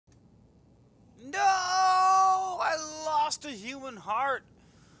human heart.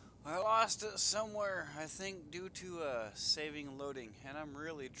 I lost it somewhere, I think due to saving loading, and I'm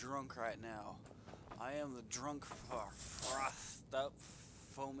really drunk right now. I am the drunk, frothed up,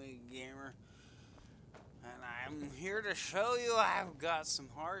 foamy gamer, and I'm here to show you I've got some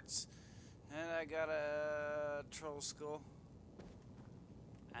hearts, and I got a troll skull,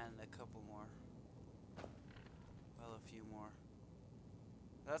 and a couple more. Well, a few more.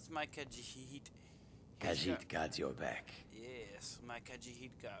 That's my Khajiit. Khajiit got your back. Yes, my Khajiit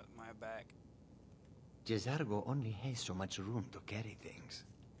got my back. Jezargo only has so much room to carry things.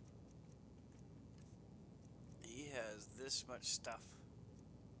 He has this much stuff.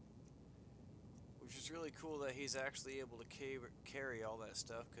 Which is really cool that he's actually able to carry all that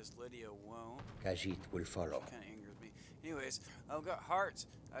stuff, because Lydia won't. Khajiit will follow. Kind of angers me. Anyways, I've got hearts.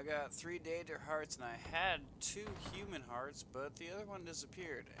 I got 3 Dater hearts, and I had 2 human hearts, but the other one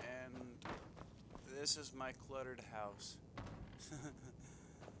disappeared, and this is my cluttered house.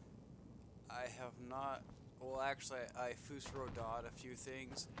 I have not... Well, actually, I Fusrodad a few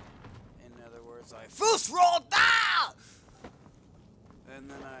things. In other words, I Fusrodad! And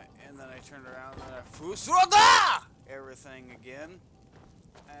then I turned around and I Fusrodad! Everything again.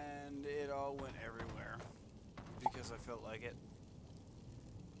 And it all went everywhere. Because I felt like it.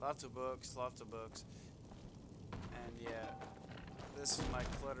 Lots of books, lots of books. And yeah, this is my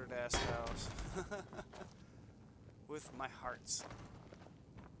cluttered ass house. With my hearts.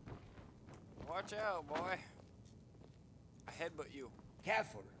 Watch out, boy. I headbutt you.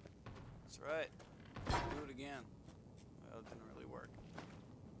 Careful. That's right. Do it again. Well, it didn't really work.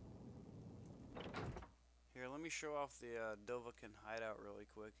 Here, let me show off the Dovahkiin hideout really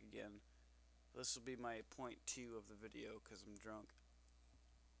quick again. This will be my point 2 of the video because I'm drunk.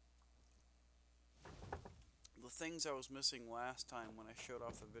 The things I was missing last time when I showed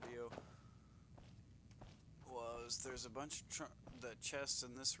off the video was there's a bunch of the chests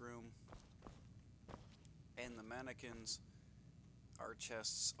in this room, and the mannequins are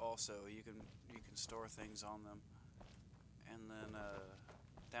chests also. You can store things on them. And then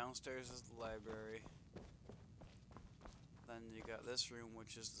downstairs is the library. Then you got this room,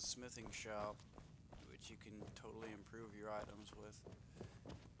 which is the smithing shop, which you can totally improve your items with.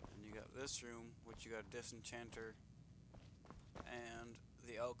 And you got this room, which you got a disenchanter, and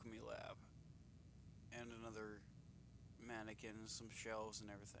the alchemy lab, and another mannequin, and some shelves and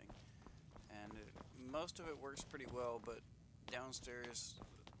everything. And most of it works pretty well, but downstairs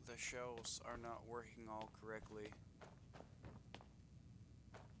the shelves are not working all correctly.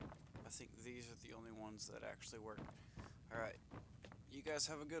 I think these are the only ones that actually work. Alright, you guys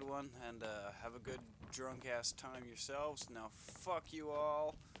have a good one, and have a good drunk ass time yourselves. Now fuck you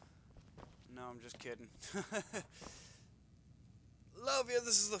all. No, I'm just kidding. Love you,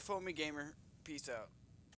 this is the Foamy Gamer. Peace out.